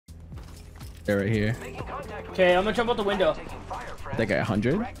They're right here. Okay, I'm gonna jump out the window. That guy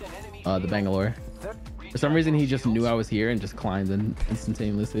 100. The Bangalore. For some reason, he just knew I was here and just climbed and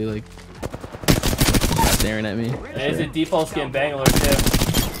instantaneously like staring at me. There's a default skin Bangalore too.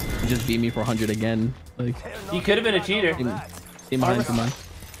 He just beat me for 100 again. Like he could have been a cheater. Team behind someone.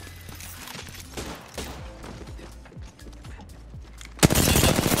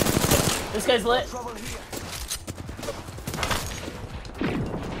 This guy's lit.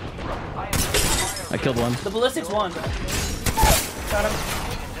 I killed one. The ballistics won. Got him.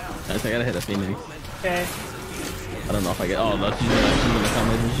 Nice, I gotta hit a Phoenix. Okay. I don't know if I get. Oh, that's gonna come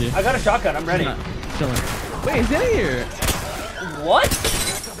and shit. I got a shotgun. I'm ready. Wait, is that here? What?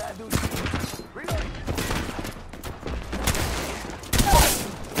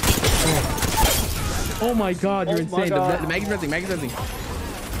 Oh my god, you're insane. God. The Maggie's resting, Maggie's resting.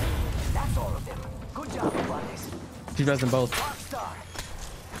 That's all of them. Good job, buddies. She's resting both.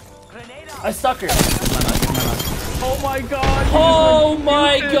 I stuck her. Oh my god. Oh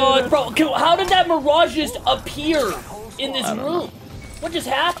my god, bro. How did that mirage just appear in this room? What just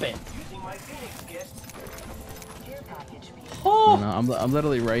happened? Oh. No, I'm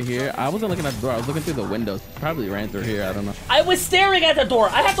literally right here. I wasn't looking at the door. I was looking through the windows. Probably ran through here. I don't know. I was staring at the door.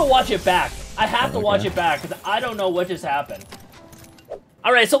 I have to watch it back. I have to watch it back because I don't know what just happened.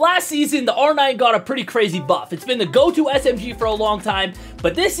 Alright, so last season, the R9 got a pretty crazy buff. It's been the go-to SMG for a long time,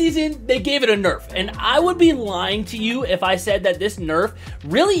 but this season, they gave it a nerf. And I would be lying to you if I said that this nerf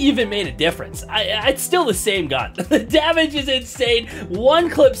really even made a difference. It's still the same gun. The damage is insane, one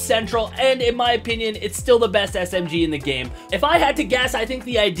clip central, and in my opinion, it's still the best SMG in the game. If I had to guess, I think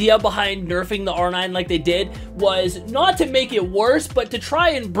the idea behind nerfing the R9 like they did was not to make it worse, but to try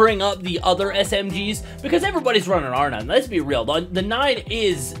and bring up the other SMGs, because everybody's running R9. Let's be real, the 9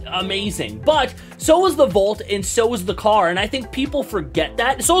 is amazing, but so is the Volt and so is the car, and I think people forget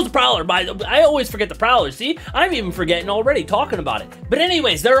that. So is the Prowler. I always forget the Prowler. See, I'm even forgetting already talking about it. But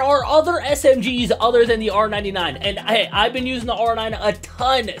anyways, there are other SMGs other than the R99, and hey, I've been using the R9 a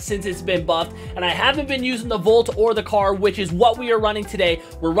ton since it's been buffed, and I haven't been using the Volt or the car, which is what we are running today.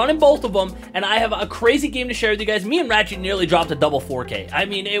 We're running both of them, and I have a crazy game to share with you guys. Me and Ratchet nearly dropped a double 4K. I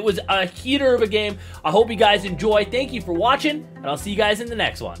mean, it was a heater of a game. I hope you guys enjoy. Thank you for watching, and I'll see you guys in the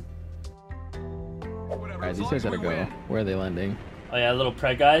next one. Alright, these guys gotta go. Where are they landing? Oh yeah, little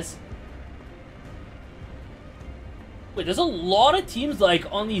preg guys. Wait, there's a lot of teams like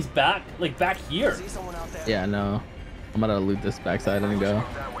on these back here. Yeah, no. I'm gonna loot this backside and go.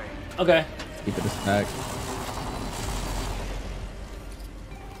 Okay. Keep it a stack.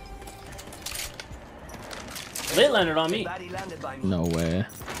 They landed on me. No way.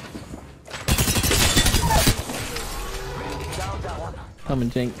 Coming,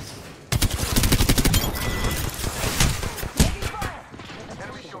 Jinx.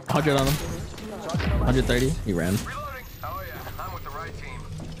 100 on him. 130. He ran. Oh yeah, I'm with the right team.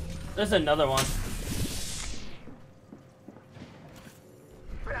 There's another one.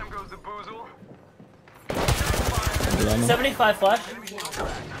 Bam goes the boozle. 75 flash.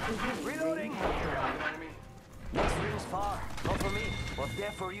 Reloading. Rings far. Not for me. What's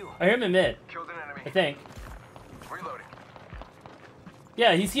there for you? I hear him in mid. Killed an enemy. I think. Reloading.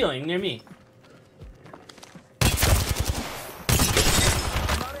 Yeah, he's healing near me.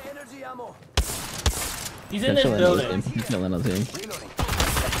 He's in this building. He's killing us here.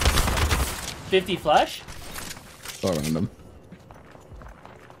 50 flash. Go around him.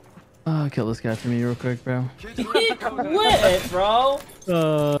 Oh, kill this guy for me real quick, bro. He quit, bro. It's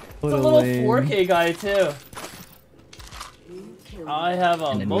a little 4K guy too. I have a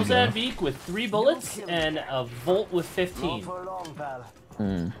Mozad Beak with 3 bullets and a Volt with 15.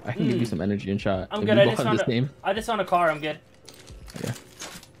 I can give you some energy and shot. I'm good. I just found a car. I'm good. Yeah.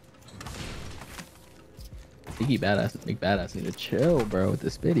 Biggie badass, big badass need to chill, bro, with the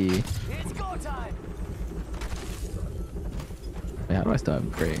spitty. It's go time. Wait, how do I still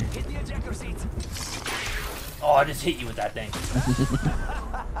have gray? Hit the ejector seat. Oh, I just hit you with that thing.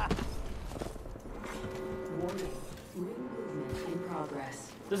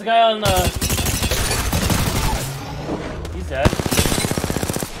 There's a guy on the... He's dead.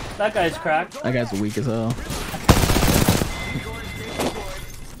 That guy's cracked. That guy's weak as hell.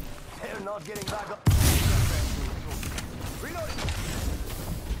 They're not getting back up.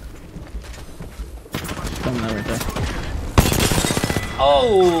 Coming out right there.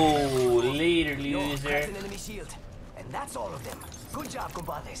 Oh, later, loser. An enemy shield. And that's all of them. Good job,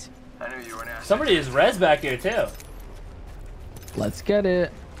 compadres. I knew you were an ass. Somebody is res back here too. Let's get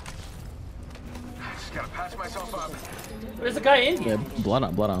it. Just gotta patch myself up. There's a guy in here. Yeah, blood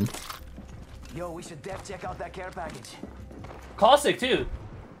on, blood on. Yo, we should def check out that care package. Caustic too.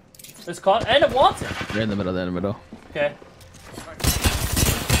 It's caught. And it wants it. They're in the middle. They're in the middle. Okay.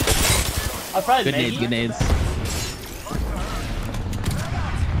 I'll probably Good make nades. Good nades.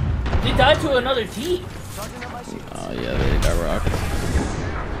 They died to another team. Oh yeah, they got rocked.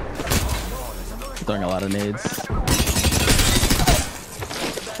 Throwing a lot of nades.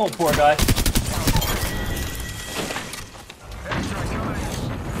 Oh, poor guy.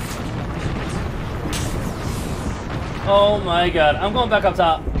 Oh my god. I'm going back up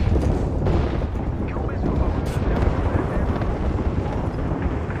top.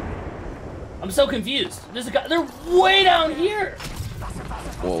 I'm so confused. There's a guy. They're way down here.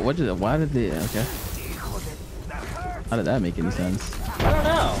 Whoa, what did? Why did they? Okay. How did that make any sense? I don't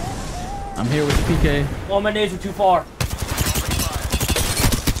know. I'm here with the PK. Oh, my nades were too far.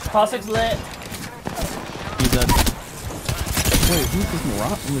 Cossack's lit. He's dead. Wait, who's this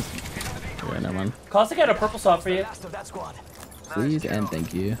Mirage? Yeah, never mind. Cossack had a purple sock for you. Please and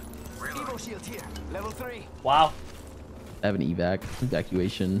thank you. Wow. I have an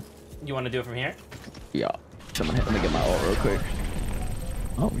evacuation. You want to do it from here? Yeah. Someone hit. Let me get my ult real quick.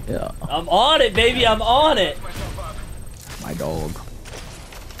 Oh yeah. I'm on it, baby. I'm on it. My dog.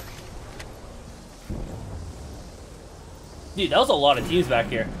 Dude, that was a lot of teams back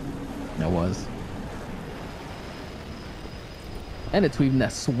here. That was. And a tweet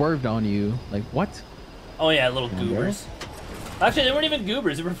that swerved on you. Like what? Oh yeah, little goobers. Actually, they weren't even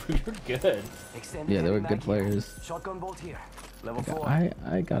goobers. They were good. Yeah, they were good players. Shotgun bolt here. Level 4.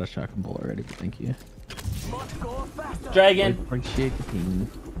 I got a shotgun bolt already, but thank you. Dragon. Appreciate the team.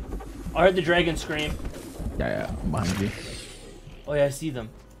 I heard the dragon scream. Yeah, I'm behind you. Oh yeah, I see them.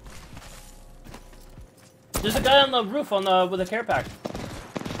 There's a guy on the roof on the with a care pack.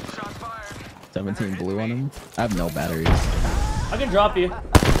 17 blue on him. I have no batteries. I can drop you.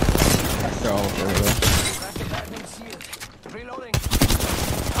 They're all over.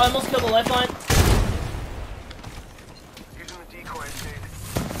 I almost killed the lifeline.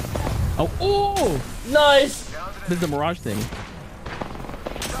 Oh! Nice. This is the Mirage thing.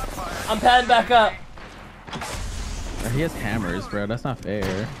 I'm padding back up. Bro, he has hammers, bro. That's not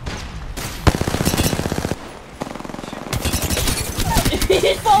fair.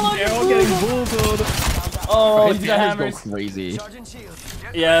 He followed They're me. all getting bulldoed. Oh, His he's got hammers hammers. go crazy.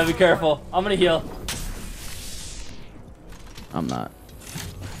 Yeah, be careful. I'm gonna heal. I'm not.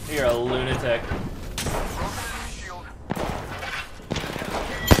 You're a lunatic.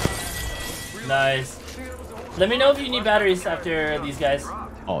 Nice. Let me know if you need batteries after these guys.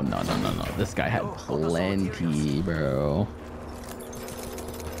 Oh no. This guy had plenty, bro.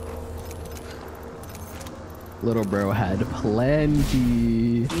 Little bro had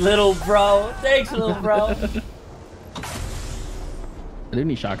plenty. Little bro. Thanks, little bro. I do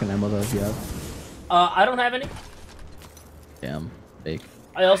need shotgun ammo though if you have. I don't have any. Damn, fake.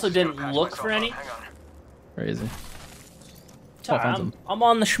 I also didn't look for any. Crazy. Sorry, I found some. I'm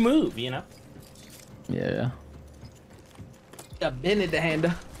on the schmoove, you know? Yeah. Got been in the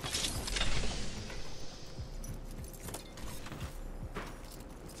hand.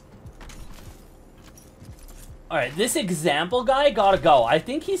 Alright, this example guy gotta go. I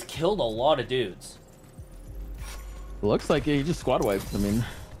think he's killed a lot of dudes. Looks like he just squad wiped. I mean.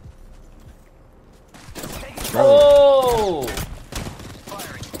 Oh!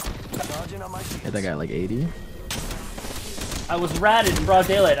 Hit that guy like 80. I was ratted in broad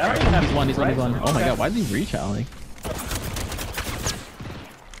daylight. I don't even have He's one. Oh my god, why did he reach out? Like,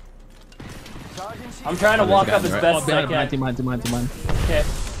 I'm trying to walk up as right. best as I Behind, can. Mine. Okay.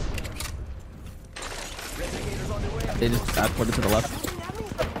 They just transported to the left.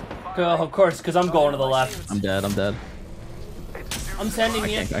 Oh, of course, because I'm going to the left. I'm dead. I'm sending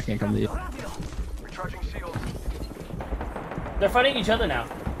you. I can't come to you. They're fighting each other now.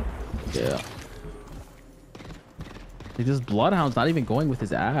 Yeah. Like, this Bloodhound's not even going with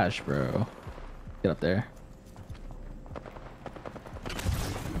his Ash, bro. Get up there.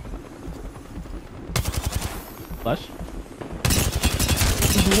 Flush.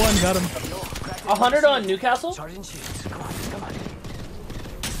 One, got him. 100 on Newcastle?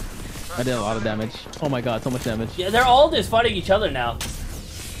 I did a lot of damage. Oh my god, so much damage. Yeah, they're all just fighting each other now.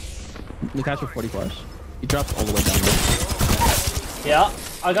 Newcastle 40 flush. He dropped all the way down there. Yeah,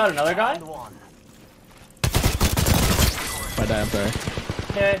 I got another guy. If I die, I'm sorry.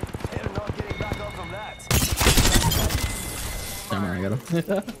 Okay. Never mind, I got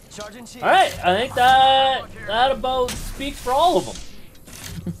him. Alright, I think that about speaks for all of them.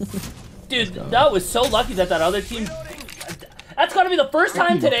 Dude, that was so lucky that that other team... That's gotta be the first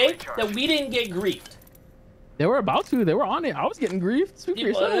time today that we didn't get griefed. They were about to. They were on it. I was getting griefed. Speak for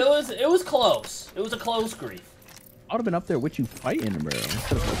yourself. It was close. It was a close grief. I would have been up there with you fighting, bro.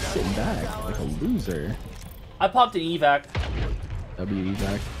 Instead of like sitting back like a loser. I popped an evac. W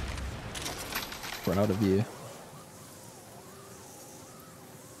evac. Proud of you.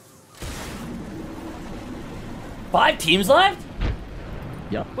 Five teams left?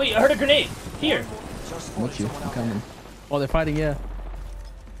 Yep. Wait, I heard a grenade. Here. I'm with you. I'm coming. Oh, they're fighting, yeah.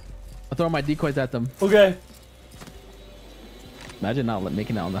 I'll throw my decoys at them. Okay. Imagine not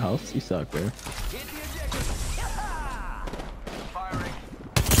making it on the house. You suck, bro.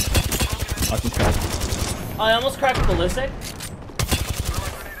 Watch this guy. I almost cracked the ballistic.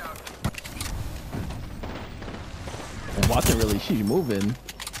 And Watson really, she's moving.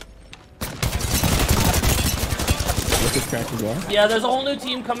 Look at crack as well. Yeah, there's a whole new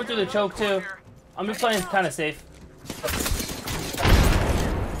team coming through the choke too. I'm just playing kind of safe.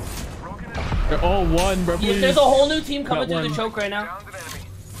 They're all one, bro. Yeah, there's a whole new team coming through the choke right now.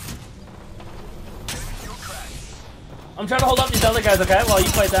 I'm trying to hold up these other guys, okay? While you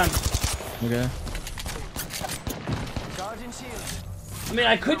fight them. Okay. I mean,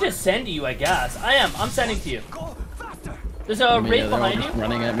 I could just send to you, I guess. I'm sending to you. There's a Wraith behind you.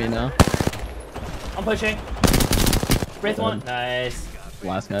 Running at me now. I'm pushing. Wraith one. Nice.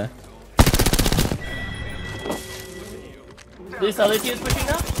 Last guy. This other team's pushing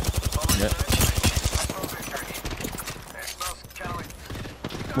now? Yep.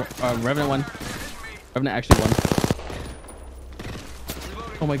 Revenant one. Revenant actually won.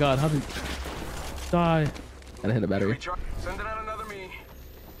 Oh my god, how did die? Gotta hit a battery. This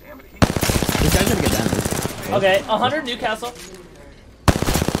guy's gonna get damaged. Okay, 100 Newcastle.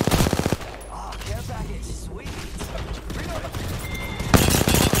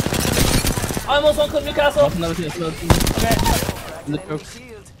 I almost one clip Newcastle. Another team, another team. Okay. In the choke.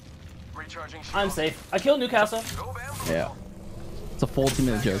 I'm safe. I killed Newcastle. Yeah. It's a full team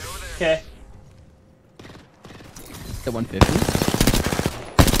in the joke. Okay. At 150.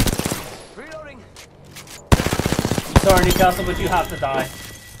 Sorry, Newcastle, but you have to die.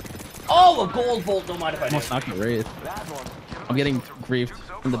 Oh, a gold bolt. Don't mind if I do. Almost knocked the Wraith. I'm getting griefed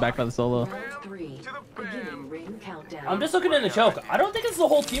in the back by the solo. I'm just looking in the choke. I don't think it's the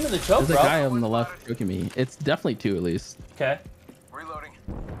whole team in the choke, There's bro. a guy on the left choking me. It's definitely two at least. Okay.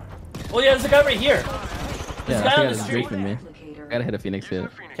 Oh yeah, there's a guy right here. There's a guy on the street. Griefing me. I gotta hit a Phoenix hit.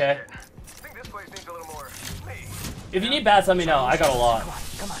 Okay. If you need bats, let me know. I got a lot.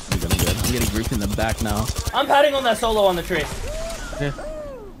 I'm good. I'm getting griefed in the back now. I'm patting on that solo on the tree. Yeah.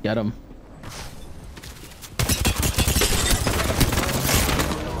 Get him.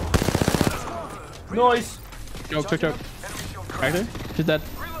 Nice. Choke. Right there. She's dead.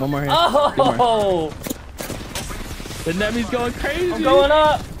 One more here. Oh! The Nemi's going crazy. I'm going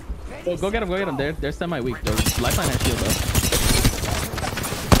up. Oh, go get him. They're semi-weak. Their lifeline has shield though.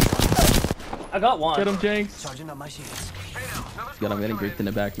 I got one. Get him, Janks. Get him. Getting griefed in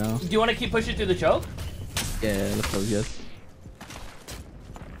the back now. Do you want to keep pushing through the choke? Yeah, let's go. Yes.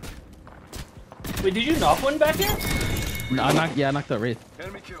 Wait, did you knock one back here? No, I knocked the Wraith.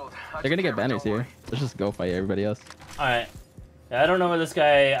 They're gonna get banners here. Let's just go fight everybody else. All right. Yeah, I don't know where this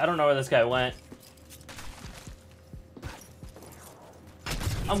guy went.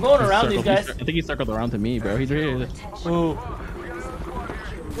 I'm going around these guys. I think he circled around to me, bro. He's right here. Ooh.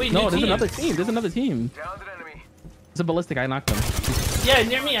 Wait, No, new there's team. another team. There's another team. It's a ballistic. I knocked him. Yeah,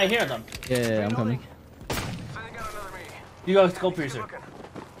 near me. I hear them. Yeah, I'm coming. You go skull piercer.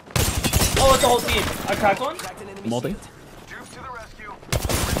 Oh, it's the whole team. I cracked one. Multi.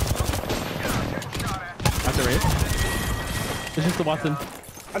 After Wraith. It's just the Watson.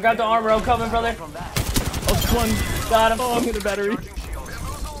 I got the armor. I'm coming, brother. Oh, swung. Got him. Oh, I'm in the battery.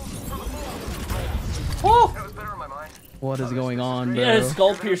 Woo! What is going on, bro? Yeah, his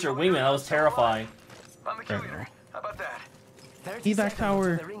skull piercer wingman. That was terrifying. Evac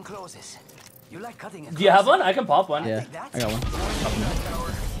tower. Do you have one? I can pop one. Yeah, I got one.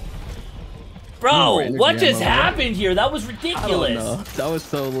 Bro, what energy just ammo, bro. happened here? That was I don't ridiculous. know. That was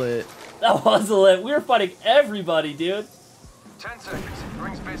so lit. That was lit. We were fighting everybody, dude. 10 seconds.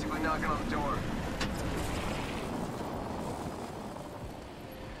 Ring's basically knocking on the door.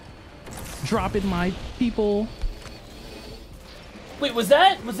 Dropping my people. Wait, was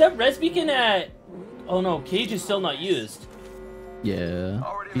that res beacon at? Oh no, cage is still not used. Yeah.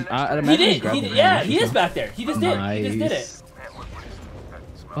 He did. Yeah, he is back there. He just did. He just did it.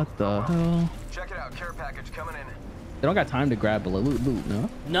 What the hell? Check it out. Care package coming in. They don't got time to grab loot, no?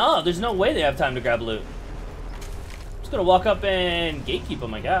 No, there's no way they have time to grab loot. Just gonna walk up and gatekeep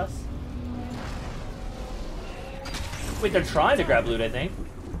them, I guess. Wait, they're trying to grab loot, I think.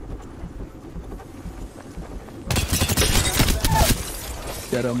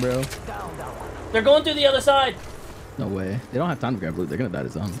 Get him, bro. They're going through the other side. No way. They don't have time to grab loot. They're gonna die to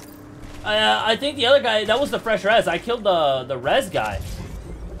zone. I think the other guy, that was the fresh res. I killed the res guy.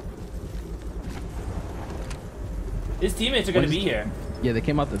 His teammates are gonna be here. Yeah, they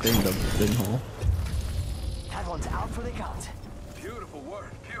came out the thing hole. That one's out for the count. Beautiful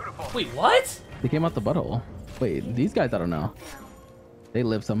work. Beautiful. Wait, what? They came out the butthole. Wait, these guys, I don't know. They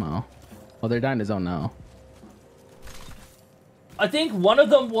live somehow. Oh, they're dying to zone now. I think one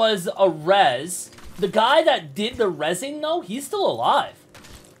of them was a res. The guy that did the resing, though, he's still alive.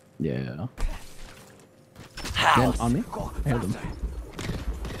 Yeah. House. On me? I hear them.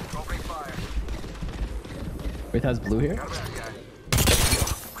 Opening fire. Wait, has blue here? Got a bad guy.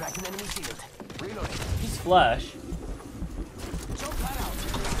 Crack an enemy shield. Reloading. He's flash. Jump that out.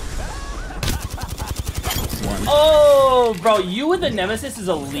 One. Oh, bro, you with the Nemesis is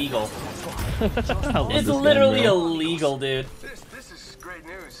illegal. I love It's this gun, literally bro. illegal, dude. This is great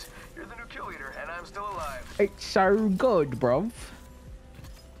news. You're the new kill leader, and I'm still alive. It's so good, bro.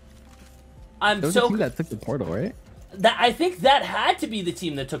 I'm There was a so... team that took the portal, right? I think that had to be the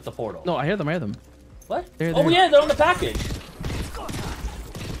team that took the portal. No, I hear them. I hear them. What? They're Oh, there. yeah, they're on the package.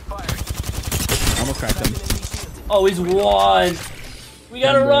 Fire. Almost cracked them. Oh, he's one. We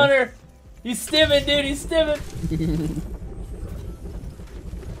got a Bro. runner. He's stimming, dude. He's stimming.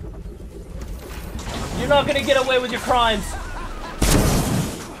 You're not gonna get away with your crimes.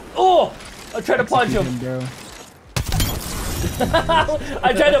 Oh! I tried to punch him. Bro.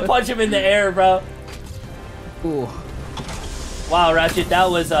 I tried to punch him in the air, bro. Ooh, Wow, Ratchet, that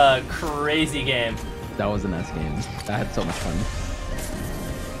was a crazy game. that was a nice game. I had so much fun.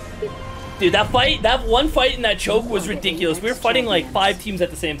 Dude, that one fight in that choke was ridiculous. We were fighting like 5 teams at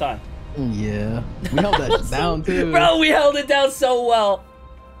the same time. Yeah, we held that down too. Bro, we held it down so well.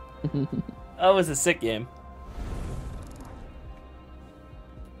 That was a sick game.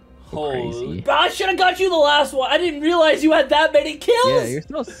 Holy, Crazy. bro, I should have got you the last one. I didn't realize you had that many kills. Yeah, you're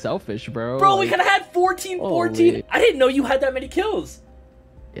so selfish, bro. Bro, we Like, could have had 14-14. holy. I didn't know you had that many kills.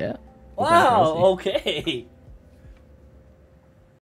 Yeah. Wow, okay.